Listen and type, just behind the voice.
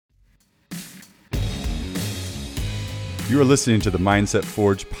You are listening to the Mindset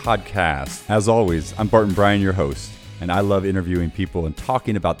Forge podcast. As always, I'm Barton Bryan, your host, and I love interviewing people and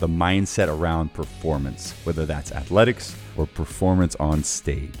talking about the mindset around performance, whether that's athletics or performance on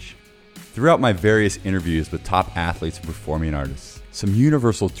stage. Throughout my various interviews with top athletes and performing artists, some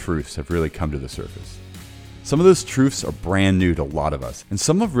universal truths have really come to the surface. Some of those truths are brand new to a lot of us, and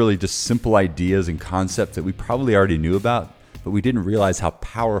some of really just simple ideas and concepts that we probably already knew about, but we didn't realize how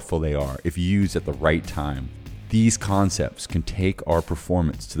powerful they are if used at the right time. These concepts can take our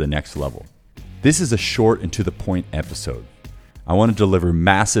performance to the next level. This is a short and to the point episode. I want to deliver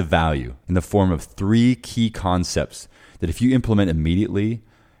massive value in the form of 3 key concepts that if you implement immediately,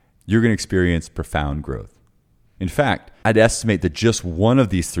 you're going to experience profound growth. In fact, I'd estimate that just one of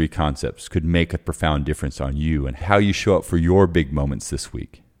these 3 concepts could make a profound difference on you and how you show up for your big moments this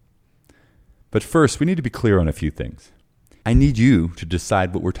week. But first, we need to be clear on a few things. I need you to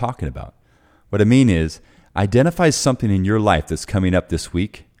decide what we're talking about. What I mean is, identify something in your life that's coming up this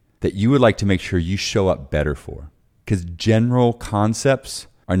week that you would like to make sure you show up better for. Because general concepts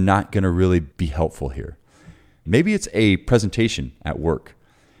are not going to really be helpful here. Maybe it's a presentation at work.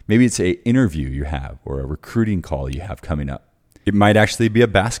 Maybe it's an interview you have or a recruiting call you have coming up. It might actually be a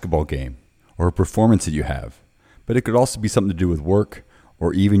basketball game or a performance that you have. But it could also be something to do with work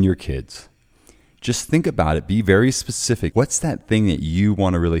or even your kids. Just think about it. Be very specific. What's that thing that you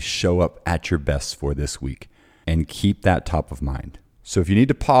want to really show up at your best for this week? And keep that top of mind. So if you need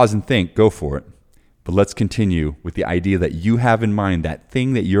to pause and think, go for it. But let's continue with the idea that you have in mind that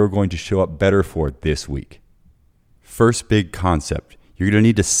thing that you're going to show up better for this week. First big concept. You're going to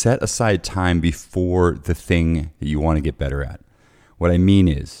need to set aside time before the thing that you want to get better at. What I mean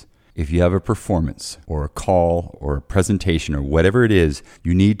is, if you have a performance or a call or a presentation or whatever it is,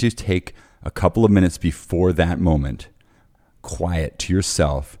 you need to take a couple of minutes before that moment, quiet to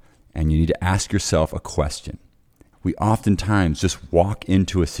yourself, and you need to ask yourself a question. We oftentimes just walk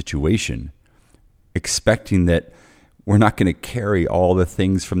into a situation expecting that we're not going to carry all the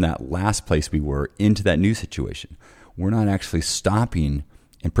things from that last place we were into that new situation. We're not actually stopping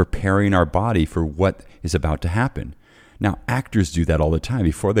and preparing our body for what is about to happen. Now, actors do that all the time.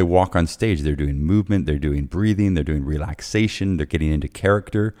 Before they walk on stage, they're doing movement, they're doing breathing, they're doing relaxation, they're getting into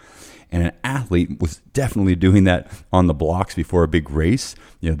character. And an athlete was definitely doing that on the blocks before a big race.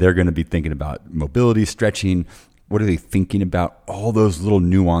 They're going to be thinking about mobility, stretching. What are they thinking about? All those little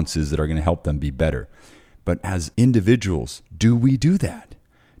nuances that are going to help them be better. But as individuals, do we do that?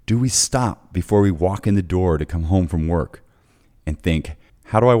 Do we stop before we walk in the door to come home from work and think,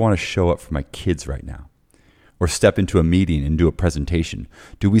 how do I want to show up for my kids right now? Or step into a meeting and do a presentation.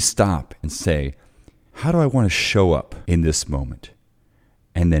 Do we stop and say, how do I want to show up in this moment?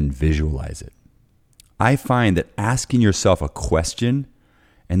 And then visualize it. I find that asking yourself a question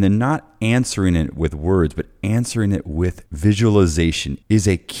and then not answering it with words, but answering it with visualization is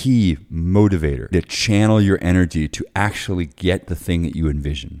a key motivator to channel your energy to actually get the thing that you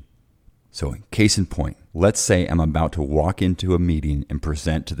envision. So, case in point, let's say I'm about to walk into a meeting and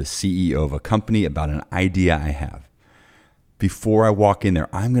present to the CEO of a company about an idea I have. Before I walk in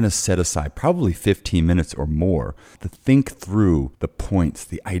there, I'm going to set aside probably 15 minutes or more to think through the points,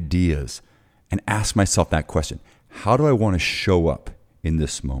 the ideas, and ask myself that question. How do I want to show up in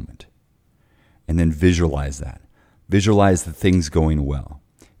this moment? And then visualize that. Visualize the things going well.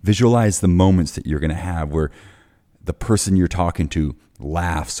 Visualize the moments that you're going to have where the person you're talking to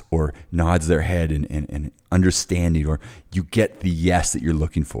laughs or nods their head in understanding, or you get the yes that you're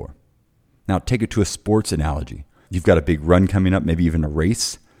looking for. Now take it to a sports analogy. You've got a big run coming up, maybe even a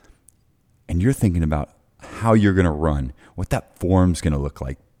race, and you're thinking about how you're going to run, what that form's going to look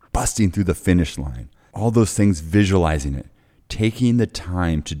like, busting through the finish line, all those things, visualizing it, taking the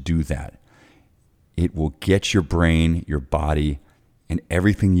time to do that. It will get your brain, your body, and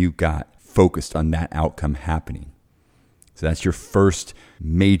everything you got focused on that outcome happening. So that's your first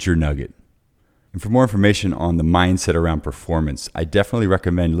major nugget. And for more information on the mindset around performance, I definitely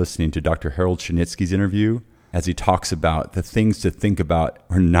recommend listening to Dr. Harold Chernitsky's interview as he talks about the things to think about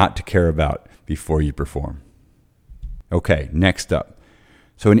or not to care about before you perform. Okay, next up.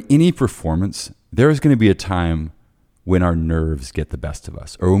 So in any performance, there is going to be a time when our nerves get the best of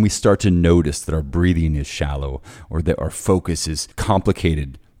us, or when we start to notice that our breathing is shallow, or that our focus is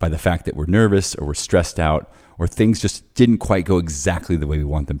complicated by the fact that we're nervous or we're stressed out, or things just didn't quite go exactly the way we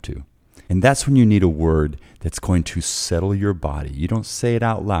want them to. And that's when you need a word that's going to settle your body. You don't say it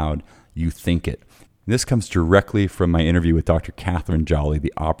out loud, you think it. And this comes directly from my interview with Dr. Catherine Jolly,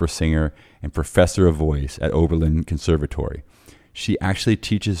 the opera singer and professor of voice at Oberlin Conservatory. She actually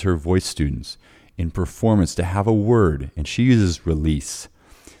teaches her voice students in performance to have a word, and she uses release.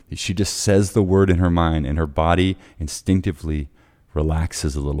 She just says the word in her mind and her body instinctively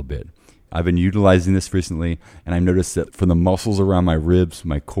relaxes a little bit. I've been utilizing this recently, and I've noticed that for the muscles around my ribs,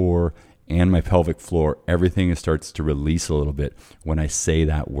 my core, and my pelvic floor, everything starts to release a little bit when I say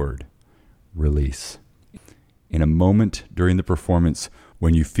that word, release. In a moment during the performance,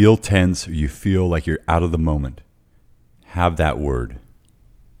 when you feel tense or you feel like you're out of the moment, have that word.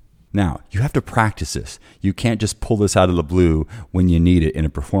 Now, you have to practice this. You can't just pull this out of the blue when you need it in a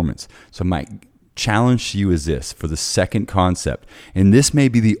performance. So my challenge to you is this for the second concept, and this may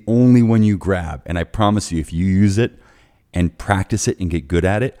be the only one you grab, and I promise you, if you use it and practice it and get good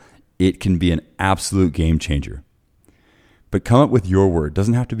at it, it can be an absolute game changer. But come up with your word. It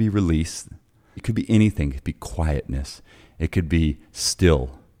doesn't have to be release. It could be anything. It could be quietness. It could be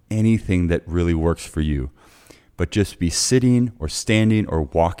still. Anything that really works for you. But just be sitting or standing or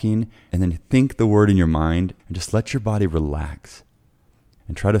walking, and then think the word in your mind and just let your body relax.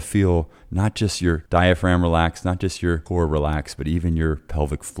 And try to feel not just your diaphragm relax, not just your core relax, but even your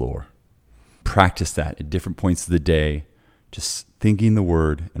pelvic floor. Practice that at different points of the day, just thinking the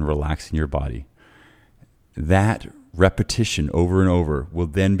word and relaxing your body. That repetition over and over will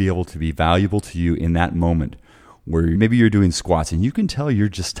then be able to be valuable to you in that moment where maybe you're doing squats and you can tell you're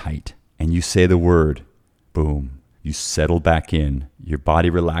just tight, and you say the word, boom, you settle back in, your body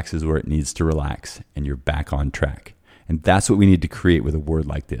relaxes where it needs to relax, and you're back on track. And that's what we need to create with a word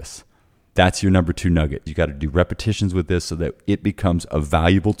like this. That's your number 2 nugget. You got to do repetitions with this so that it becomes a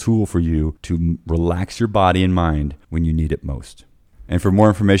valuable tool for you to relax your body and mind when you need it most. And for more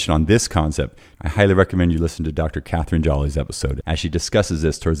information on this concept, I highly recommend you listen to Dr. Catherine Jolly's episode as she discusses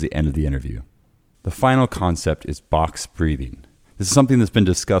this towards the end of the interview. The final concept is box breathing. This is something that's been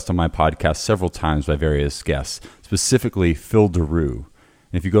discussed on my podcast several times by various guests, specifically Phil Daru.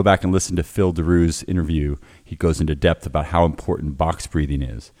 And if you go back and listen to Phil Daru's interview, he goes into depth about how important box breathing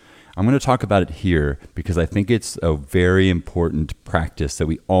is. I'm going to talk about it here because I think it's a very important practice that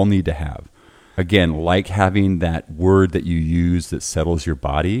we all need to have. Again, like having that word that you use that settles your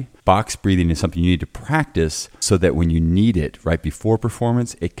body, box breathing is something you need to practice so that when you need it right before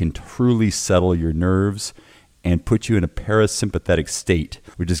performance, it can truly settle your nerves and put you in a parasympathetic state,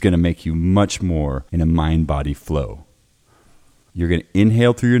 which is going to make you much more in a mind-body flow. You're going to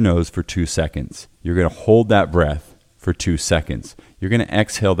inhale through your nose for 2 seconds. You're going to hold that breath for 2 seconds. You're going to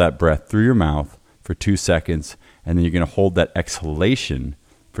exhale that breath through your mouth for 2 seconds, and then you're going to hold that exhalation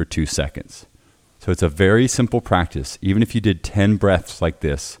for 2 seconds. So it's a very simple practice. Even if you did 10 breaths like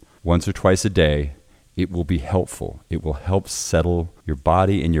this once or twice a day, it will be helpful. It will help settle your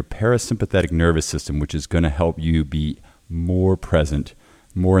body and your parasympathetic nervous system, which is going to help you be more present,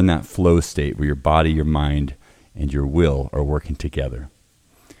 more in that flow state where your body, your mind, and your will are working together.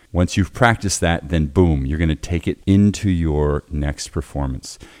 Once you've practiced that, then boom, you're going to take it into your next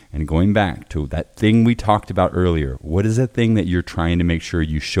performance. And going back to that thing we talked about earlier, what is that thing that you're trying to make sure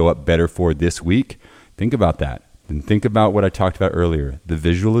you show up better for this week? Think about that. Then think about what I talked about earlier, the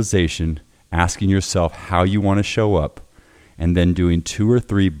visualization, asking yourself how you want to show up, and then doing 2 or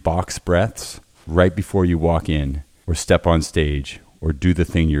 3 box breaths right before you walk in or step on stage or do the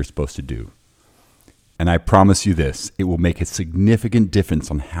thing you're supposed to do. And I promise you this, it will make a significant difference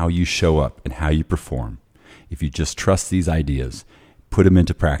on how you show up and how you perform if you just trust these ideas, put them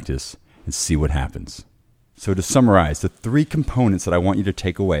into practice, and see what happens. So to summarize, the 3 components that I want you to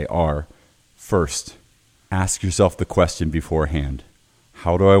take away are, first, ask yourself the question beforehand.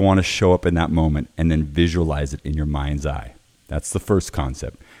 How do I want to show up in that moment? And then visualize it in your mind's eye. That's the first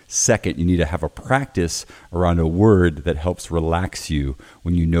concept. Second, you need to have a practice around a word that helps relax you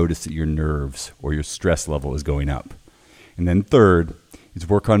when you notice that your nerves or your stress level is going up. And then third is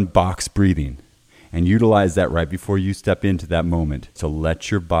work on box breathing and utilize that right before you step into that moment to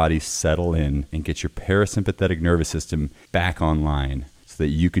let your body settle in and get your parasympathetic nervous system back online so that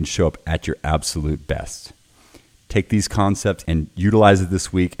you can show up at your absolute best. Take these concepts and utilize it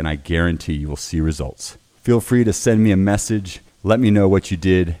this week, and I guarantee you will see results. Feel free to send me a message. Let me know what you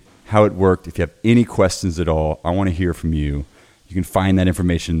did, how it worked. If you have any questions at all, I want to hear from you. You can find that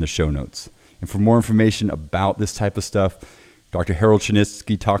information in the show notes. And for more information about this type of stuff, Dr. Harold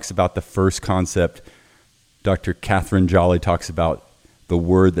Chiniski talks about the first concept. Dr. Catherine Jolly talks about the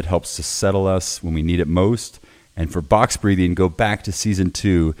word that helps to settle us when we need it most. And for box breathing, go back to season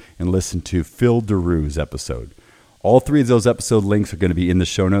 2 and listen to Phil Daru's episode. All 3 of those episode links are going to be in the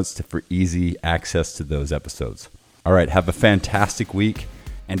show notes for easy access to those episodes. All right, have a fantastic week.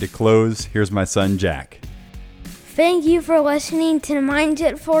 And to close, here's my son, Jack. Thank you for listening to the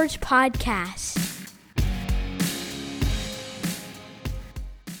Mindset Forge podcast.